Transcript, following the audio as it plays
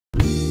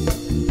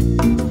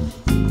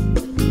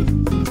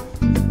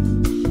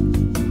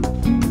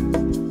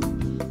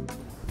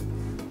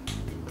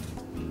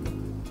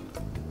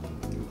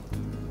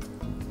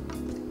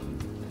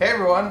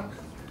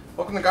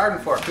the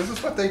GardenFork. This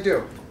is what they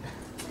do.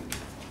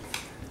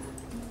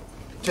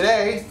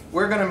 Today,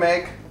 we're going to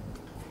make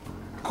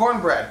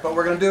cornbread, but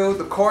we're going to do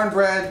the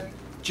cornbread,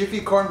 Jiffy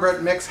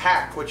Cornbread Mix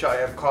Hack, which I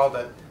have called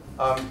it.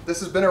 This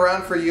has been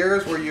around for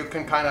years where you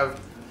can kind of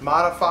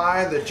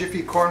modify the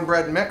Jiffy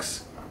Cornbread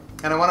Mix.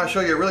 And I want to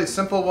show you a really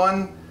simple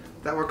one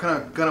that we're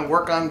kind of going to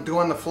work on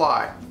doing on the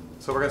fly.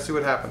 So we're going to see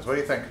what happens. What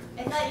do you think?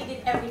 I thought you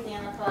did everything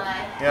on the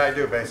fly. Yeah, I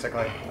do,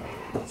 basically.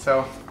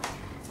 So,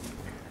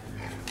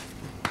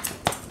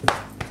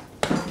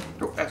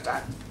 what's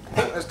that?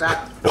 What's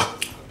that?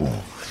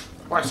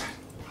 What's that?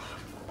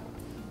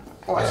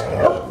 What's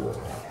that?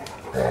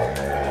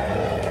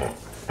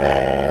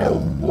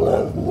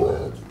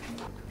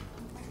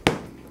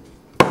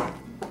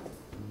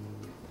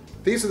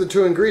 These are the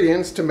two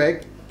ingredients to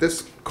make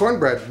this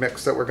cornbread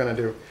mix that we're going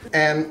to do.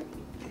 And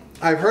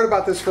I've heard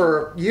about this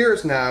for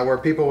years now, where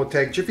people would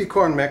take Jiffy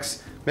corn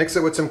mix, mix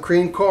it with some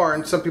creamed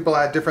corn, some people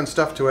add different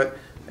stuff to it,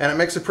 and it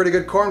makes a pretty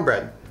good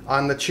cornbread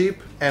on the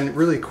cheap and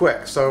really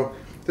quick. So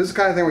this is the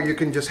kind of thing where you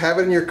can just have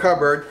it in your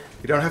cupboard.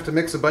 You don't have to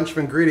mix a bunch of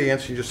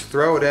ingredients. You just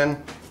throw it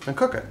in and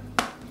cook it.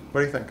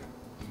 What do you think?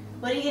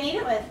 What are you going to eat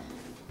it with?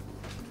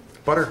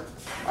 Butter.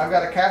 I've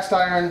got a cast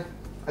iron,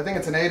 I think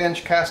it's an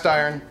 8-inch cast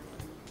iron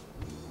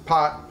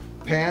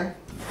pan,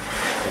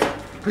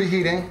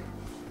 preheating.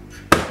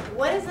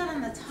 What is that on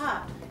the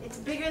top? It's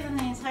bigger than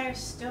the entire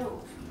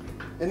stove.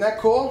 Isn't that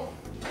cool?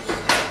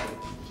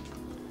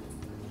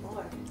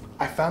 Lord.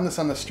 I found this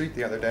on the street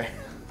the other day.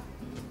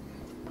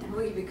 And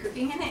will you be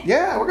cooking in it?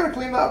 Yeah, we're gonna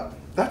clean it up.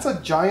 That's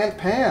a giant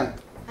pan.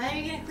 How are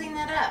you going to clean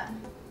that up?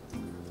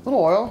 A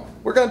little oil.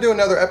 We're gonna do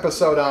another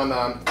episode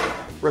on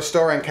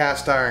restoring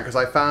cast iron, because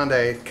I found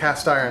a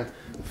cast iron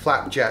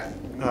flapjack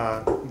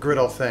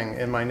griddle thing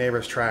in my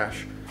neighbor's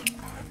trash.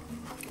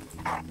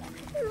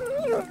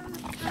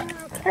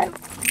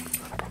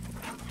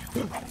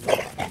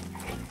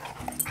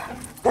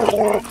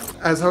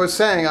 As I was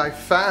saying, I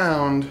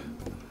found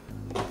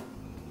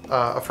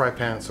a fry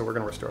pan, so we're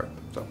going to restore it.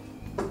 So,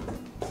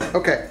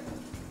 okay.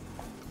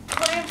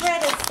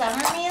 Cornbread is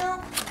summer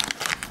meal?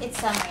 It's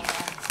summer meal.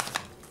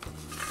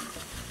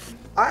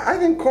 I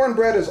think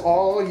cornbread is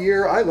all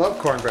year. I love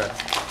cornbread,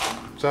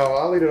 so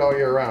I'll eat it all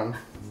year round.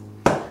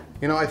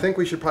 You know, I think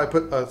we should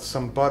probably put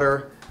some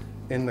butter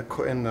in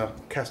the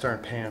cast iron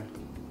pan.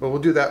 But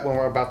we'll do that when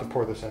we're about to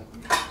pour this in.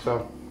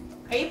 So.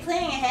 Are you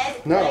planning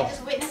ahead? No. Did I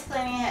just witness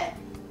planning ahead?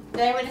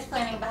 Did I witness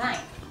planning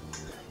behind?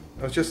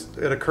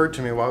 It occurred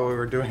to me while we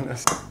were doing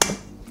this.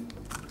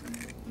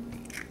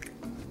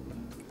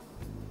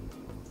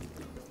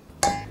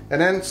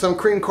 And then some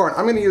creamed corn.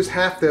 I'm going to use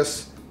half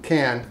this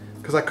can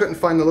because I couldn't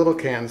find the little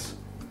cans.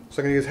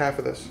 So I'm going to use half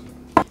of this.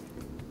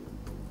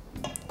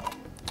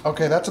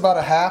 Okay, that's about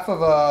a half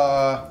of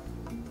a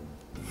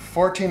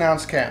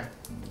 14-ounce can.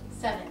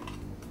 7.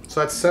 So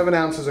that's 7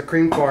 ounces of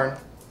creamed corn,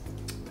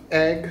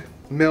 egg,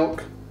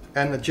 milk,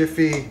 and the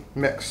Jiffy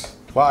mix.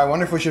 Wow, I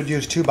wonder if we should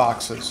use 2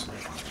 boxes.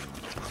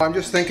 I'm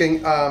just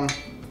thinking to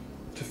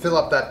fill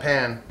up that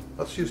pan,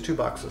 let's use 2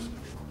 boxes.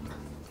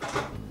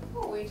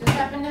 Oh, we just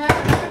happen to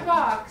have another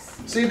box.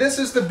 See, this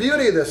is the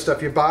beauty of this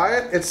stuff. You buy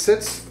it, it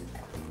sits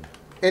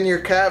in your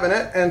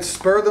cabinet, and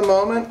spur the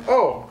moment,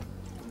 oh.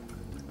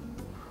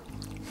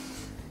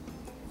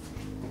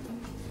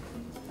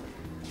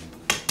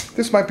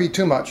 This might be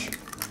too much.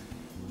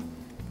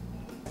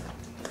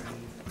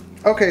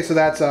 Okay, so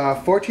that's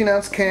a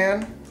 14-ounce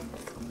can,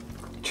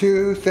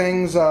 2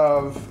 things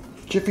of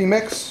Jiffy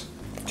mix,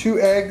 2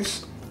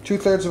 eggs,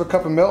 2/3 of a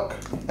cup of milk,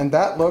 and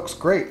that looks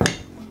great.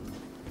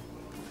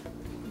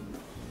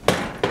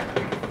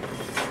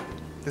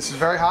 This is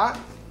very hot.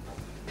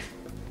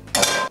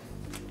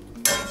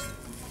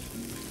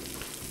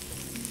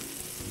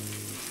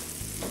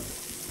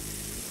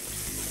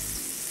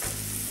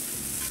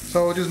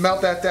 So we'll just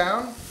melt that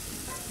down,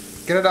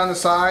 get it on the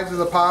sides of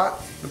the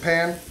pot, the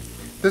pan.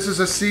 This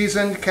is a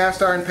seasoned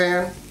cast iron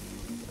pan,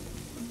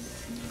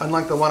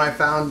 unlike the one I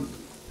found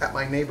at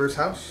my neighbor's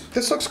house.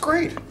 This looks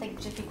great. It's like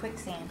Jiffy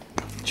Quicksand.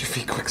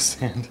 Jiffy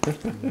Quicksand.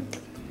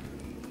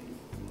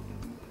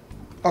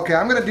 Okay,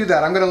 I'm gonna do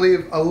that. I'm gonna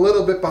leave a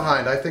little bit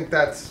behind. I think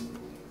that's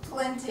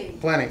Plenty.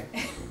 plenty.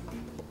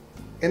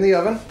 In the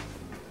oven.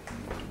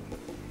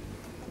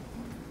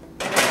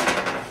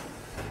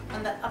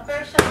 On the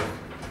upper shelf?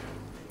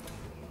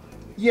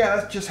 Yeah,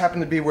 that just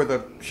happened to be where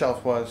the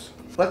shelf was.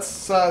 Let's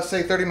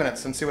say 30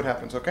 minutes and see what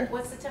happens, okay?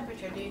 What's the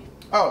temperature, dude?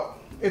 Oh,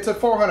 it's at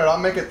 400. I'll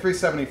make it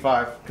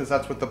 375 because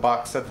that's what the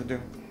box said to do.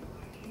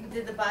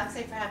 Did the box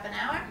say for half an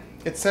hour?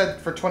 It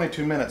said for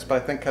 22 minutes, but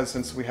I think because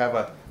since we have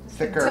a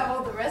thicker...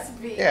 Double the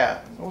recipe.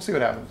 Yeah, we'll see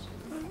what happens.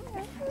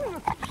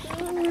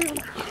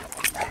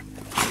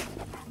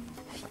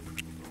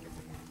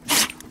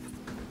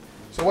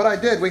 So what I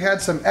did, we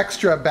had some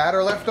extra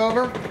batter left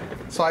over,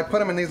 so I put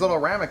them in these little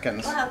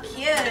ramekins. Oh, how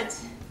cute.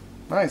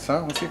 Nice,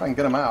 huh? Let's see if I can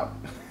get them out.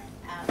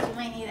 You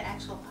might need an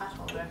actual pot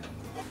holder.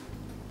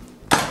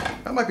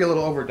 That might be a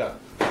little overdone.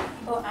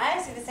 Oh, I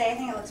was going to say, I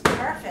think it looks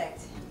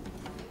perfect.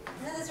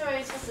 Isn't this where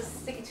you're supposed to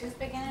stick a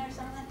toothpick in it or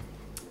something?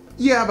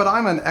 Yeah, but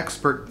I'm an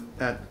expert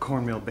at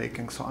cornmeal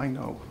baking, so I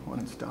know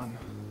when it's done.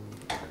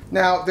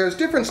 Now, there's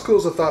different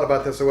schools of thought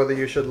about this, or whether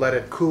you should let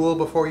it cool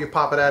before you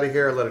pop it out of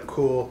here, or let it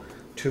cool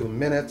 2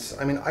 minutes.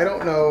 I mean, I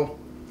don't know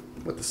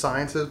what the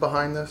science is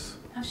behind this.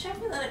 I'm sure if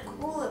we let it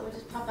cool, it would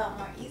just pop out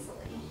more easily.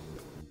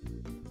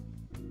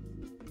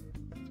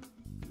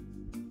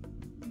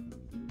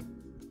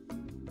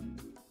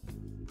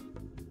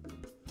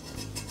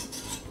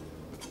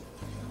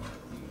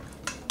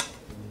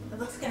 It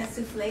looks kind of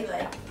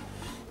souffle-like.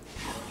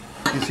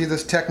 You see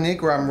this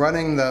technique where I'm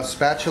running the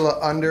spatula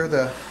under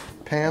the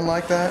pan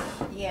like that?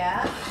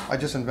 Yeah. I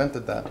just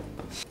invented that.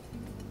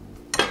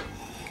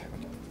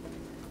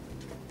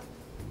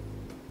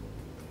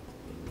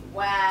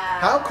 Wow.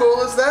 How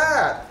cool is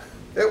that?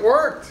 It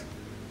worked.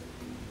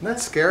 Isn't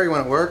that scary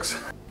when it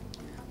works?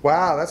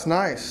 Wow, that's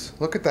nice.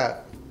 Look at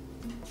that.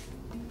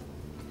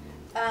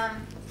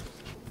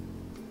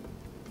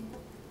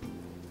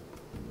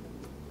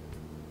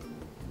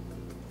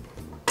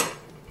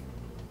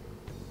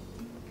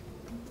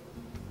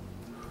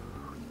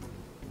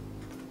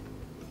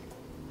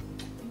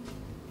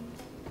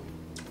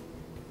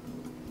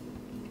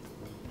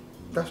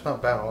 That's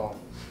not bad at all.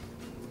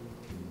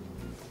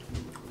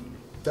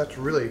 That's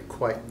really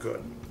quite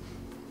good.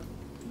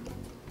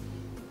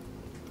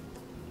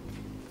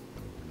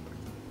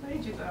 Where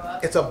did you grow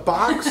up? It's a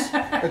box.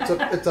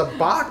 it's a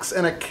box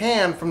and a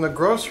can from the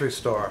grocery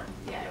store.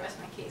 Yeah, I rest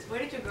my case. Where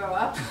did you grow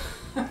up?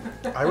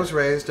 I was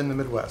raised in the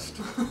Midwest.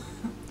 I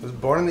was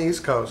born on the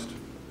East Coast.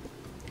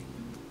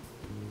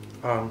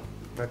 My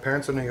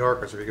parents are New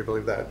Yorkers, if you could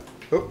believe that.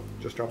 Oh,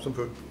 just dropped some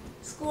food.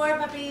 Score,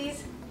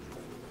 puppies.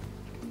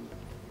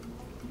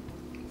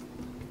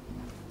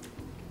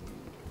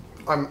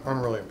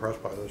 I'm really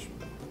impressed by this.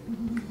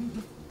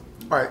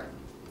 All right.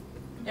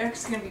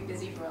 Eric's gonna be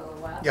busy for a little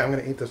while. Yeah, I'm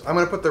gonna eat this. I'm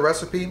gonna put the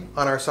recipe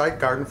on our site,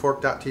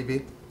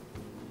 GardenFork.tv.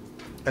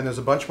 And there's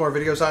a bunch more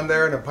videos on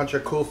there and a bunch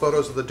of cool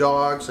photos of the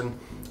dogs and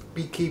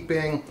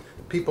beekeeping,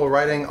 people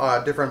writing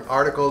different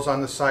articles on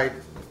the site.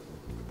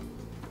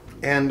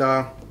 And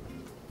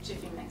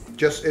Jiffy Mix.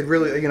 just, it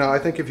really, you know, I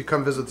think if you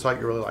come visit the site,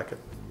 you really like it.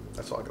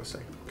 That's all I gotta say,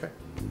 okay?